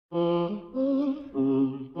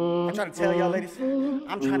I'm trying to tell y'all ladies,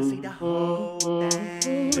 I'm trying to see the whole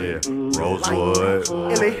thing. Yeah, Rosewood.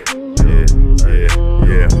 Illy.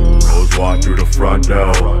 Yeah. Rose walked through the front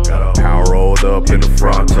door. Got a power rolled up in the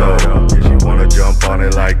Pronto. She wanna jump on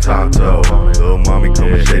it like Tonto. Little mommy,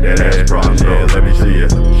 come and shake that ass pronto. Yeah, let me see it.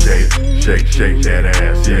 Shake that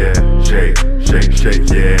ass. Yeah, shake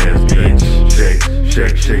your ass, bitch.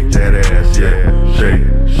 Shake that ass. Yeah,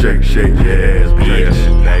 shake your ass,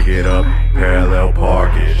 bitch. Bag it up, parallel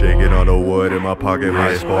park it. Shake it on the wood in my pocket,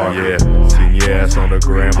 might spark it. Yeah, seen your ass on the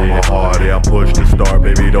gram, I'm a hard. Yeah, I'm pushed to start,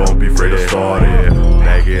 baby, don't be afraid to start it.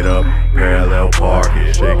 Bag it up, parallel park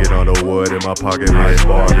it. Shake it on the wood in my pocket, might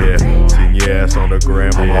spark it. Yeah, seen your ass on the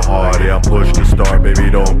gram, I'm a hard. Yeah, I'm pushed to start, baby,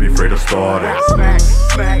 don't be afraid to start it.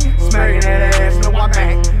 Smacking that ass. No, I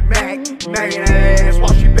magging that ass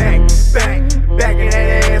while she bagging that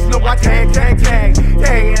ass. No, I tagging that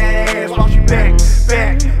ass while she bagging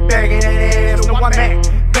that ass. No, I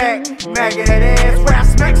magging that ass. Where I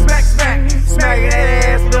smacking that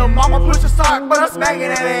ass. Little mama push the sock, but I'm smacking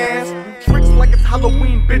that ass. Tricks like it's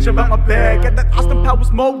Halloween, bitch, about my bag. Got that Austin Powers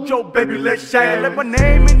mojo, baby, let's shag. Let my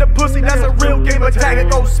name in the pussy, that's a real game of tag. It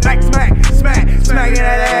goes smacking that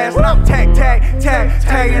ass. And I'm tagging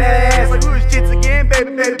that ass. Like Louis Jits again,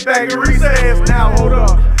 baby, bag of recess. Now hold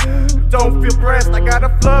up, don't feel pressed. I got a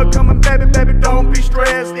flood coming, baby, don't be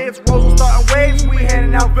stressed. It's Rose starting waves, we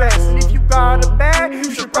handing out vests. And if you got a bag,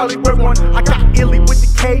 you should probably wear one. I got Illy with the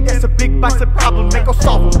K, that's a big bicep problem, man, go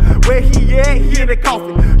solve him. Where he at? He in the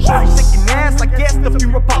coffin. Shorty shaking ass, I guess the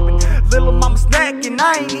funeral popping. Little mama snacking,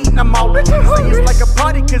 I ain't eating, I'm all in. Say it's like a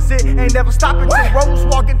party, cause it ain't never stopping. Till Rose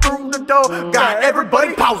walking through the door, got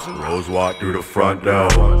everybody pausing. Rose walked through the front door.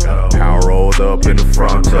 Got a power rolled up in the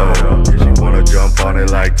Pronto. She wanna jump on it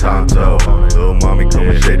like Tonto. Little mommy, come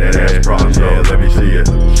and shake that ass pronto. Yeah, let me see it.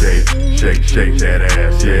 Shake that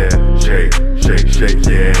ass. Yeah, shake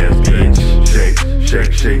your ass, bitch.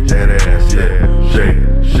 Shake that ass. Yeah,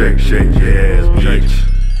 shake your ass, bitch.